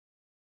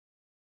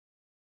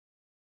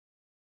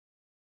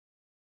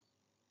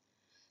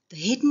The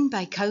hidden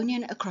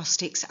Baconian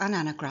acrostics and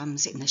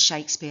anagrams in the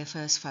Shakespeare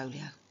First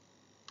Folio.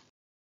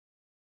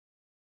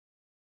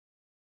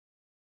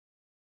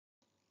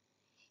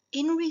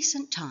 In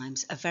recent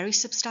times, a very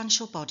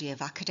substantial body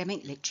of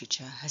academic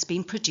literature has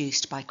been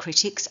produced by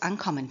critics and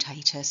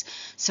commentators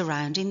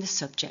surrounding the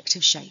subject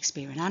of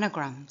Shakespearean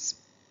anagrams.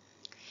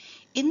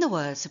 In the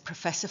words of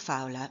Professor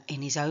Fowler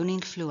in his own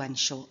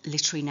influential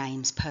Literary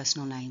Names,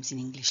 Personal Names in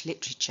English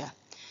Literature,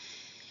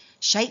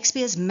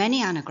 Shakespeare's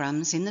many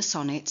anagrams in the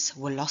sonnets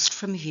were lost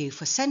from view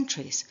for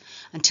centuries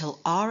until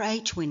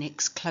R.H.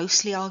 Winnick's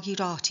closely argued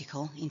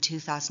article in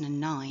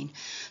 2009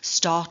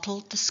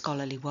 startled the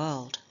scholarly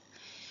world,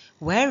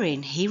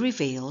 wherein he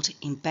revealed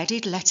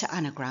embedded letter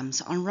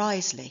anagrams on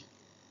Risley.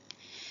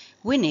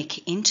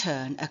 Winnick in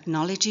turn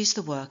acknowledges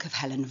the work of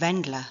Helen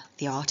Vendler,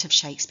 The Art of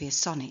Shakespeare's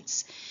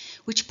Sonnets,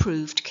 which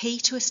proved key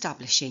to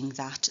establishing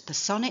that the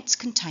sonnets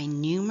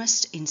contain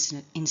numerous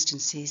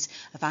instances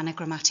of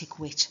anagrammatic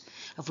wit,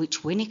 of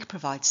which Winnick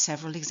provides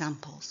several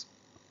examples.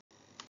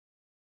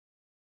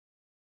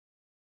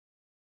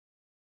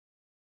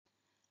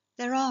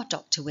 There are,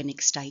 Dr.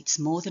 Winnick states,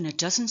 more than a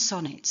dozen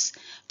sonnets,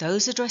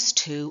 those addressed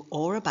to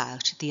or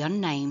about the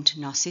unnamed,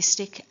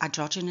 narcissistic,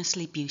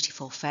 androgynously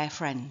beautiful fair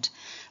friend,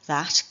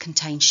 that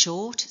contain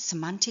short,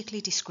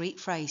 semantically discrete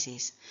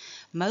phrases,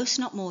 most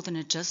not more than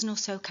a dozen or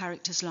so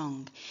characters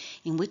long,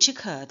 in which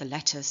occur the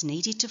letters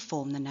needed to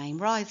form the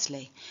name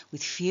Risley,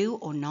 with few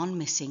or none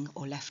missing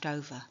or left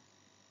over.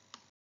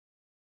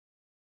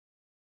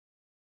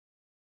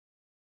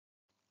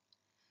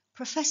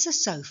 Professor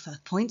Sofer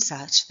points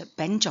out that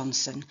Ben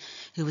Jonson,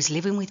 who was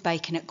living with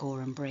Bacon at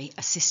Gorhambury,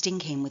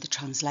 assisting him with the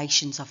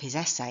translations of his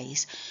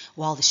essays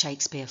while the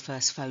Shakespeare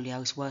First Folio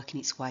was working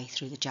its way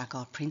through the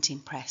Jaggard printing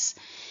press,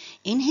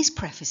 in his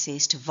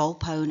prefaces to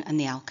Volpone and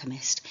The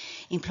Alchemist,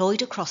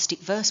 employed acrostic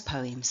verse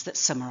poems that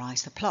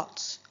summarise the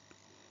plots.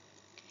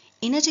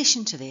 In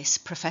addition to this,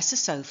 Professor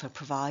Sofer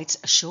provides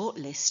a short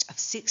list of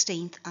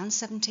 16th and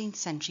 17th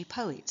century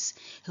poets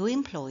who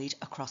employed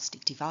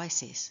acrostic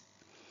devices.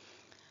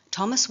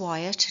 Thomas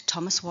Wyatt,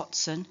 Thomas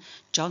Watson,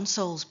 John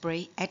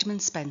Salisbury,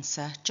 Edmund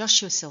Spenser,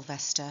 Joshua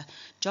Sylvester,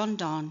 John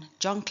Donne,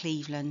 John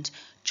Cleveland,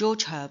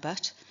 George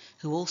Herbert,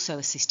 who also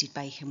assisted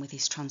Bacon with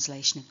his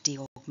translation of De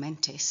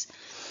Augmentis,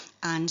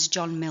 and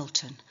John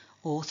Milton,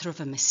 author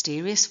of a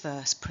mysterious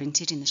verse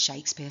printed in the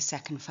Shakespeare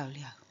Second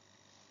Folio.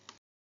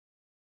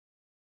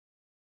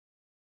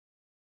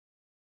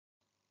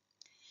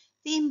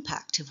 The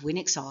impact of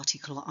Winnick's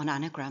article on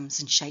anagrams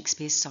and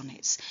Shakespeare's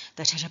sonnets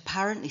that had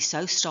apparently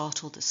so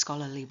startled the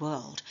scholarly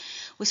world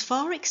was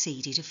far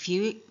exceeded a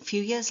few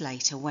years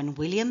later when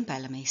William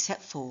Bellamy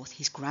set forth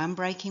his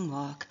groundbreaking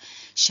work,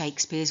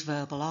 Shakespeare's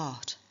Verbal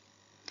Art.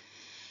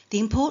 The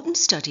important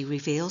study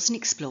reveals and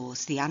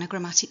explores the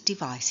anagrammatic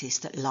devices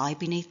that lie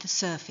beneath the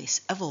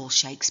surface of all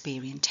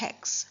Shakespearean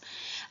texts,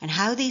 and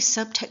how these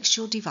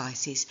sub-textual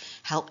devices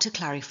help to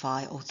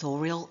clarify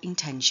authorial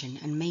intention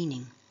and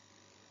meaning.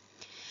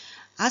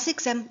 As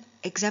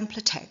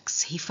exemplar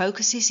texts, he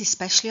focuses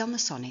especially on the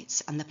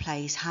sonnets and the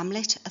plays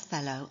Hamlet,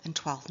 Othello and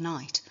Twelfth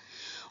Night,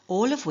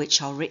 all of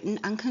which are written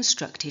and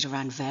constructed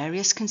around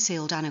various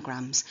concealed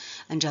anagrams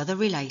and other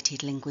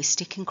related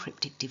linguistic and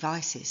cryptic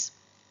devices.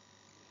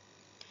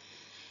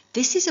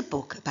 This is a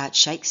book about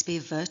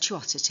Shakespeare's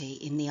virtuosity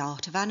in the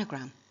art of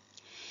anagram.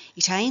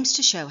 It aims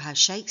to show how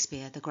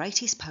Shakespeare, the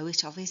greatest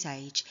poet of his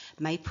age,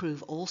 may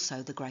prove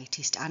also the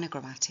greatest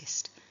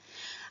anagrammatist.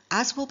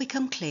 As will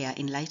become clear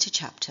in later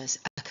chapters,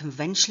 a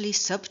conventionally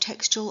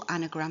subtextual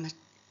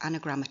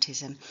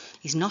anagrammatism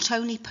is not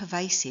only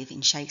pervasive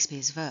in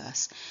Shakespeare's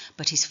verse,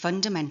 but is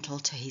fundamental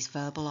to his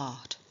verbal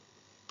art.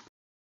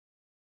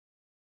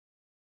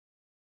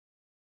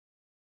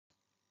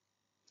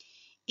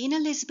 In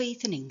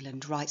Elizabethan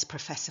England, writes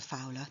Professor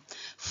Fowler,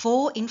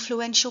 4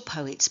 influential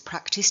poets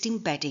practised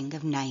embedding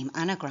of name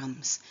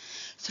anagrams,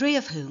 3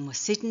 of whom were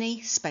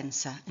Sidney,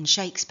 Spenser and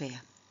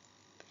Shakespeare.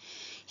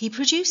 He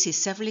produces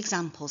several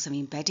examples of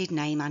embedded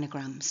name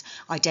anagrams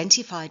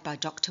identified by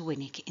Dr.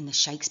 Winnick in the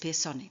Shakespeare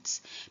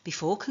sonnets,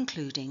 before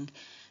concluding,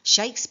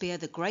 Shakespeare,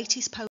 the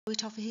greatest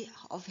poet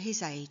of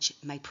his age,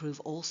 may prove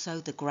also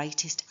the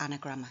greatest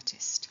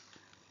anagrammatist.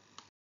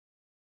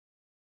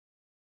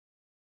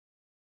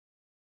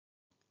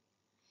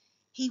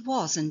 He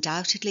was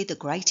undoubtedly the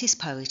greatest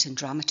poet and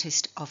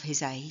dramatist of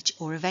his age,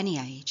 or of any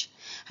age,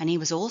 and he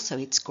was also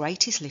its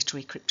greatest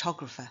literary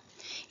cryptographer,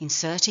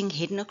 inserting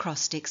hidden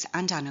acrostics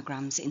and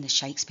anagrams in the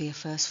Shakespeare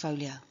First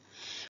Folio,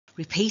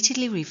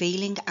 repeatedly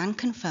revealing and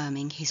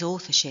confirming his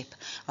authorship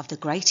of the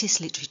greatest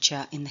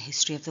literature in the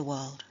history of the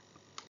world.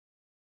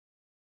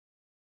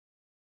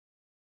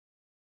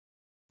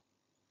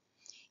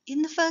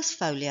 In the First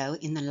Folio,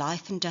 in the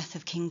Life and Death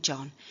of King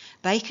John,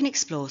 Bacon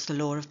explores the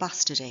law of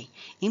bastardy,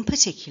 in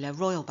particular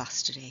royal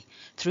bastardy,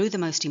 through the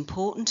most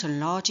important and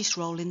largest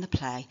role in the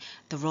play,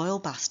 the royal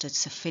bastard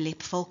Sir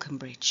Philip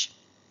Falconbridge.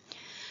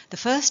 The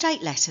first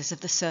 8 letters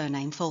of the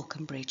surname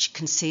Falconbridge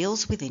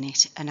conceals within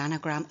it an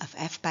anagram of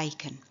F.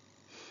 Bacon.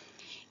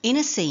 In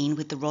a scene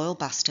with the royal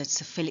bastard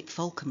Sir Philip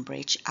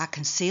Falconbridge, our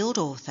concealed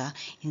author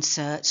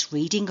inserts,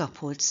 reading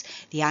upwards,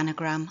 the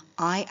anagram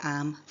I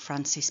am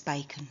Francis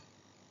Bacon.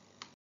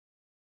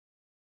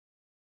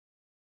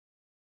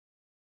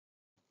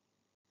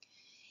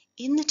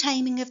 In The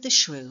Taming of the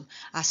Shrew,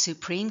 our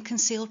supreme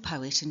concealed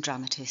poet and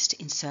dramatist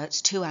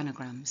inserts two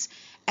anagrams,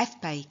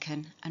 F.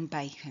 Bacon and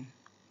Bacon.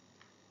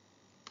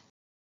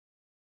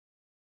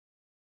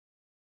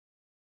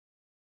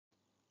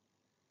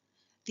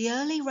 The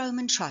early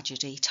Roman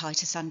tragedy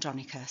Titus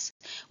Andronicus,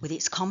 with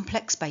its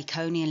complex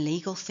Baconian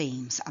legal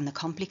themes and the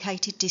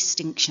complicated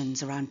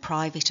distinctions around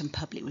private and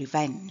public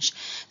revenge,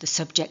 the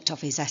subject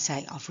of his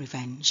essay of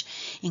revenge,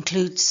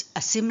 includes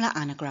a similar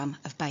anagram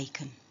of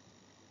Bacon.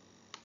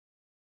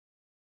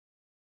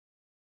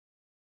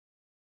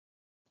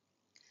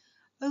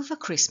 Over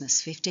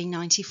Christmas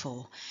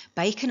 1594,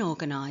 Bacon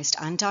organised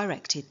and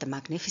directed the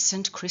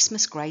magnificent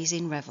Christmas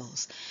Grays-Inn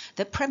revels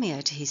that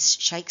premiered his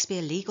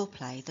Shakespeare legal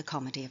play The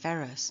Comedy of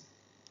Errors.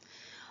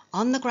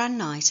 On the grand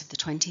night of the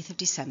 20th of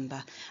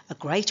December, a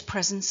great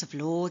presence of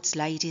lords,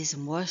 ladies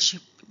and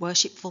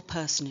worshipful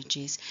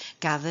personages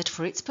gathered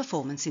for its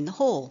performance in the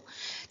hall,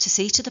 to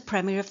see to the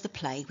premiere of the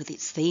play with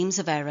its themes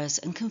of errors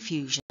and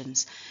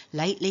confusions,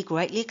 lately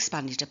greatly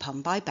expanded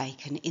upon by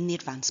Bacon in The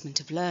Advancement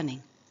of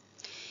Learning.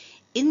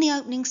 In the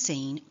opening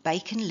scene,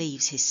 Bacon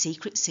leaves his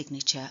secret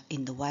signature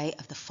in the way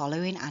of the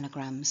following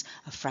anagrams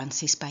of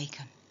Francis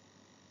Bacon.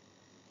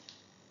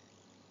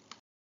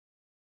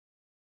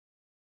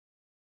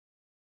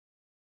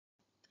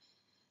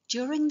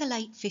 During the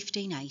late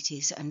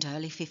 1580s and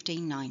early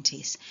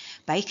 1590s,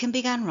 Bacon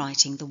began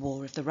writing the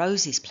War of the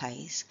Roses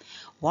plays,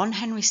 1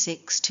 Henry VI,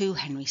 2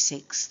 Henry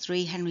VI,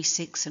 3 Henry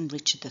VI and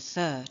Richard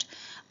III,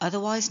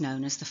 otherwise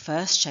known as the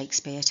First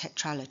Shakespeare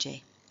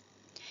Tetralogy.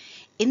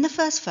 In the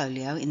first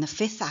folio, in the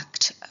fifth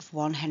act of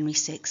 1 Henry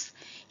VI,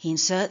 he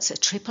inserts a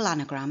triple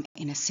anagram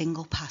in a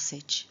single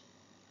passage.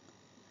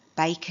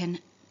 Bacon,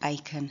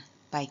 Bacon,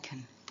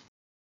 Bacon.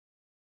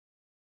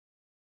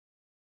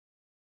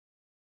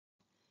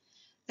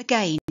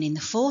 Again, in the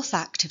fourth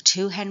act of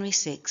 2 Henry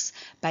VI,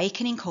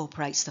 Bacon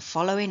incorporates the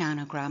following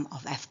anagram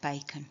of F.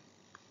 Bacon.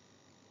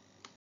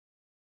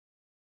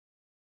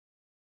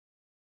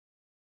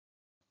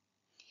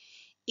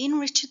 In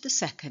Richard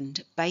II,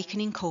 Bacon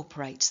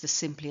incorporates the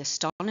simply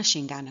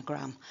astonishing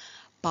anagram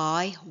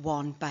by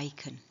 1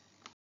 Bacon.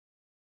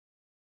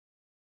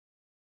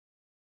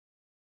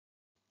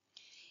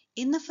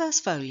 In the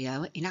first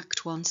folio, in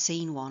Act 1,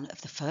 Scene 1 of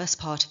the first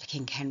part of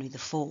King Henry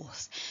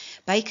IV,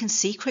 Bacon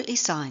secretly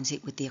signs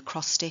it with the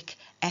acrostic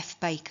F.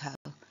 Baco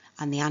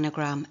and the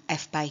anagram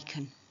F.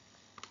 Bacon.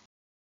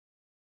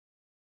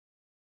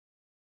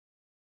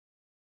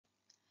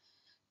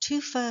 Two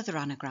further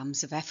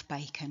anagrams of F.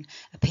 Bacon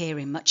appear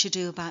in Much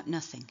Ado About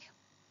Nothing.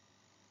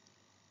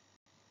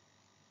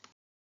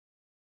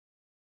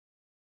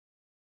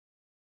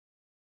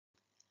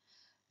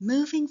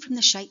 Moving from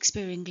the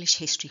Shakespeare English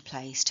history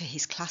plays to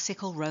his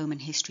classical Roman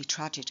history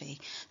tragedy,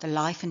 The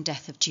Life and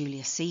Death of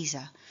Julius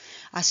Caesar,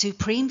 our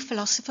supreme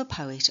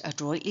philosopher-poet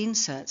adroitly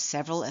inserts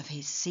several of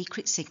his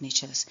secret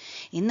signatures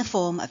in the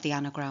form of the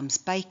anagrams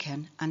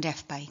Bacon and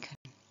F. Bacon.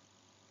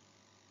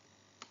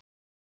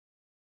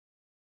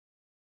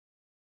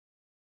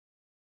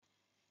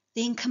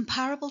 The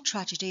incomparable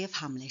tragedy of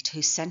Hamlet,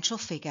 whose central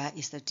figure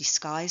is the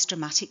disguised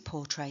dramatic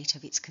portrait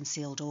of its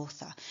concealed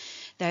author,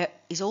 there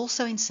is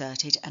also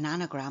inserted an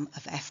anagram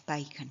of F.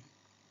 Bacon.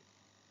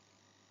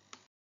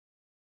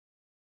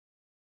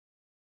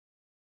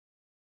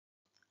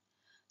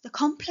 The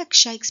complex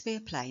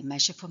Shakespeare play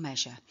Measure for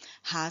Measure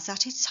has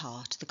at its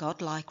heart the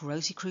godlike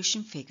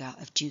Rosicrucian figure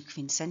of Duke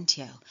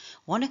Vincentio,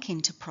 one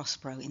akin to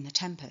Prospero in The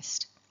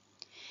Tempest.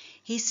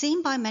 He is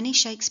seen by many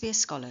Shakespeare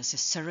scholars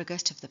as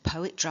surrogate of the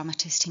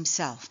poet-dramatist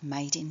himself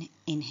made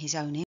in his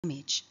own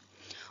image.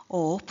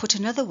 Or, put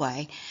another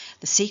way,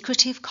 the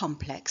secretive,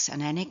 complex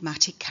and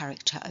enigmatic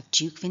character of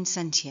Duke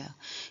Vincentio,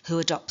 who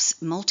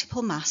adopts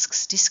multiple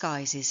masks,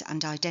 disguises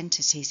and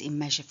identities in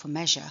Measure for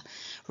Measure,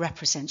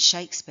 represents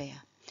Shakespeare.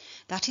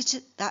 That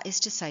is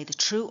to say, the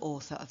true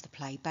author of the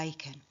play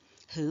Bacon,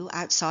 who,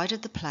 outside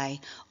of the play,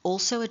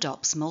 also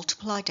adopts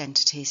multiple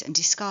identities and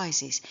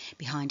disguises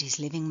behind his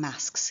living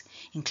masks,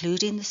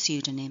 including the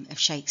pseudonym of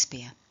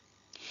Shakespeare.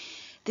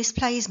 This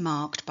play is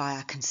marked by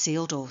our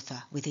concealed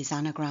author with his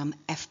anagram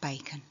F.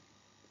 Bacon.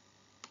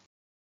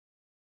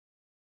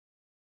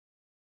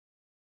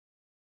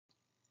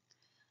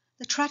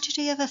 The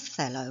tragedy of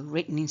Othello,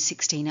 written in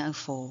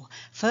 1604,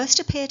 first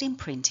appeared in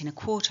print in a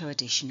quarto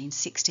edition in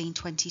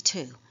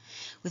 1622,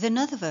 with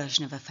another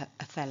version of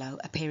Othello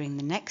appearing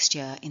the next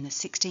year in the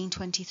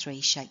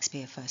 1623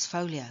 Shakespeare First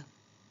Folio.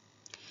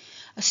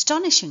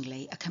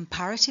 Astonishingly, a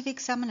comparative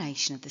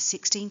examination of the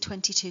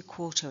 1622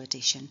 quarto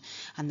edition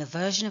and the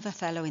version of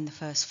Othello in the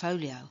First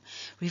Folio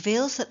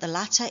reveals that the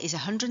latter is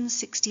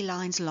 160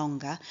 lines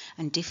longer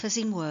and differs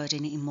in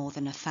wording in more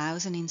than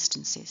 1,000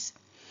 instances.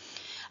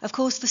 Of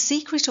course, the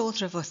secret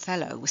author of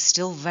Othello was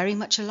still very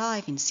much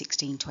alive in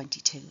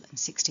 1622 and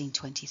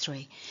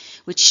 1623,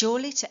 which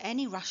surely to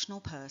any rational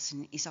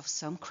person is of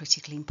some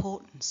critical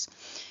importance,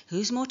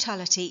 whose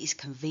mortality is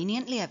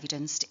conveniently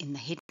evidenced in the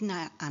hidden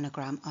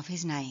anagram of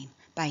his name,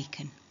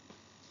 Bacon.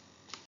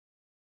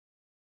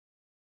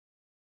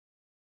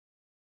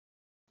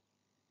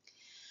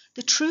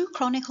 The true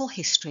chronicle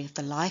history of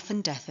the life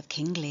and death of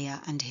King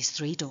Lear and his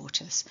three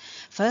daughters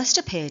first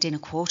appeared in a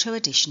quarto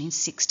edition in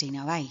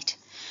 1608,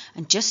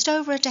 and just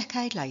over a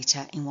decade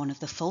later in one of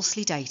the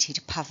falsely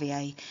dated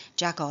Pavier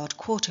Jaggard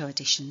quarto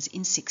editions in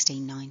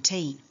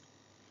 1619.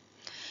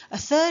 A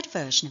third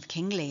version of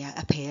King Lear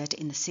appeared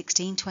in the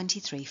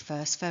 1623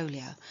 First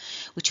Folio,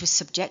 which was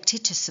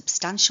subjected to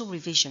substantial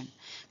revision,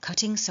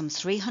 cutting some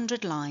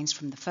 300 lines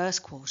from the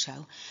first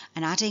quarto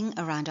and adding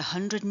around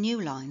 100 new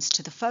lines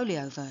to the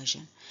folio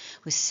version,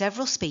 with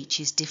several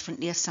speeches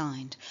differently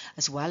assigned,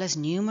 as well as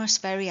numerous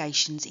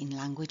variations in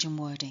language and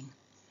wording.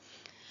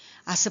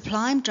 Our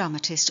sublime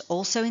dramatist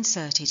also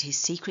inserted his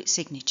secret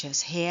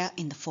signatures here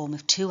in the form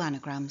of 2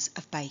 anagrams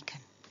of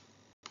Bacon.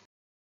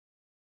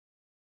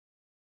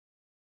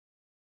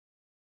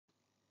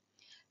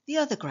 The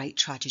other great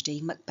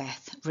tragedy,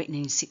 Macbeth, written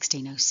in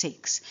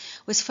 1606,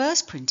 was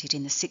first printed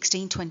in the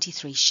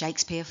 1623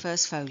 Shakespeare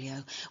First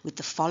Folio with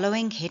the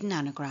following hidden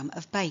anagram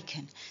of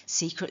Bacon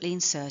secretly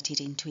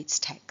inserted into its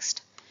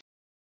text.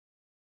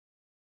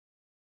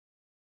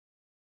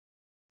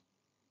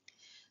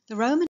 The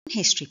Roman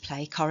history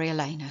play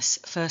Coriolanus,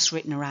 first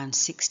written around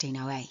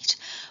 1608,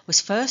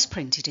 was first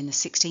printed in the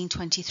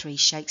 1623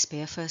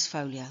 Shakespeare First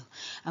Folio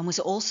and was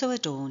also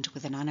adorned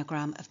with an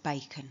anagram of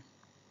Bacon.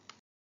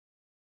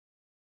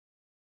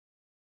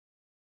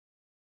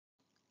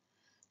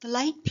 The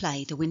late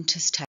play The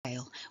Winter's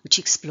Tale, which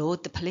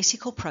explored the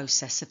political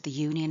process of the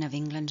union of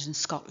England and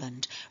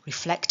Scotland,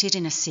 reflected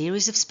in a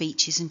series of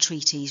speeches and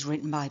treatises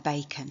written by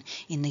Bacon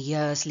in the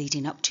years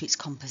leading up to its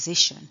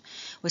composition,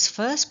 was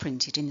first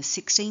printed in the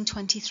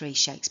 1623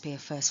 Shakespeare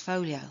First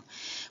Folio,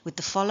 with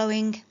the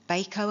following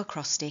Baco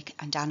acrostic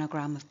and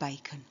anagram of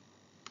Bacon.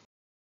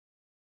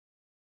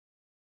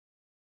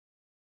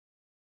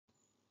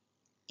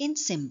 In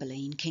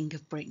Cymbeline, King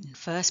of Britain,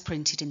 first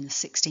printed in the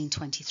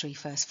 1623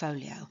 First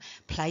Folio,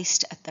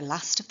 placed at the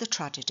last of the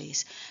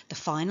tragedies, the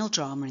final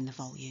drama in the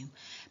volume,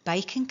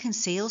 Bacon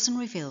conceals and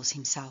reveals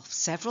himself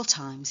several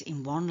times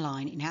in one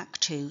line in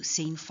Act 2,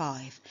 Scene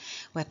 5,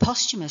 where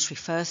Posthumus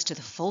refers to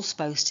the false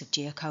boast of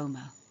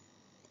Giacomo.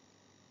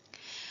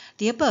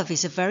 The above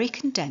is a very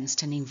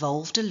condensed and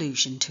involved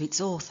allusion to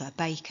its author,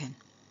 Bacon.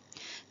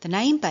 The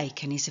name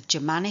Bacon is of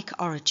Germanic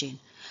origin.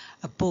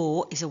 A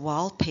boar is a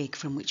wild pig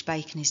from which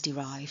bacon is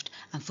derived,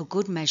 and for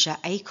good measure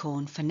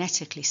acorn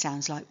phonetically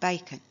sounds like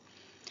bacon.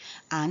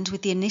 And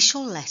with the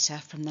initial letter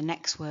from the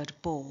next word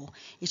boar,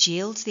 it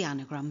yields the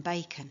anagram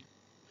bacon.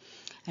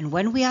 And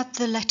when we add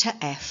the letter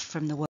F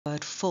from the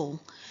word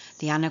full,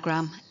 the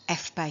anagram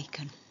F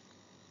bacon.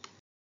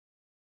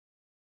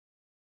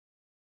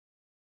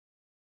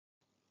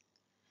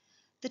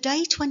 The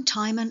date when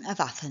Timon of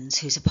Athens,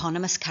 whose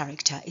eponymous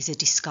character is a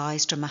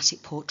disguised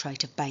dramatic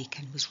portrait of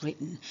Bacon, was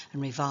written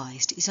and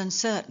revised is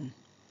uncertain.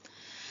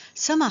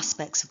 Some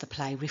aspects of the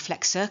play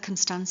reflect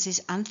circumstances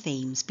and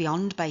themes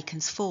beyond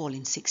Bacon's fall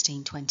in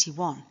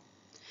 1621.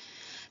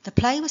 The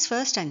play was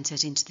first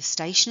entered into the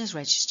Stationers'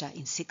 Register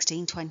in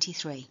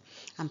 1623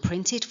 and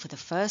printed for the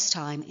first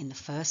time in the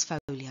First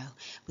Folio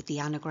with the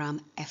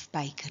anagram F.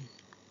 Bacon.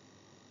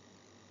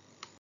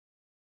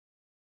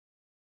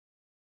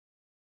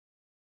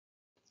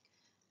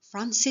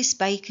 Francis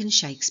Bacon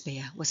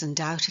Shakespeare was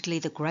undoubtedly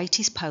the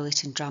greatest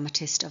poet and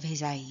dramatist of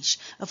his age,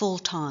 of all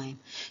time,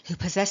 who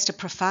possessed a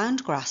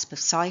profound grasp of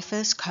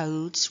ciphers,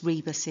 codes,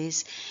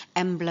 rebuses,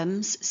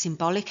 emblems,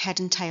 symbolic head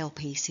and tail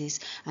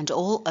pieces, and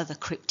all other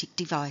cryptic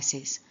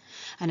devices,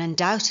 and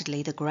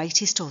undoubtedly the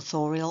greatest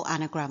authorial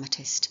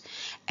anagrammatist,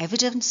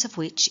 evidence of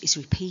which is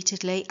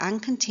repeatedly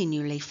and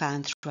continually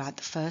found throughout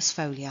the First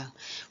Folio,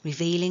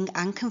 revealing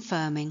and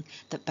confirming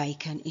that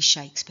Bacon is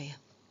Shakespeare.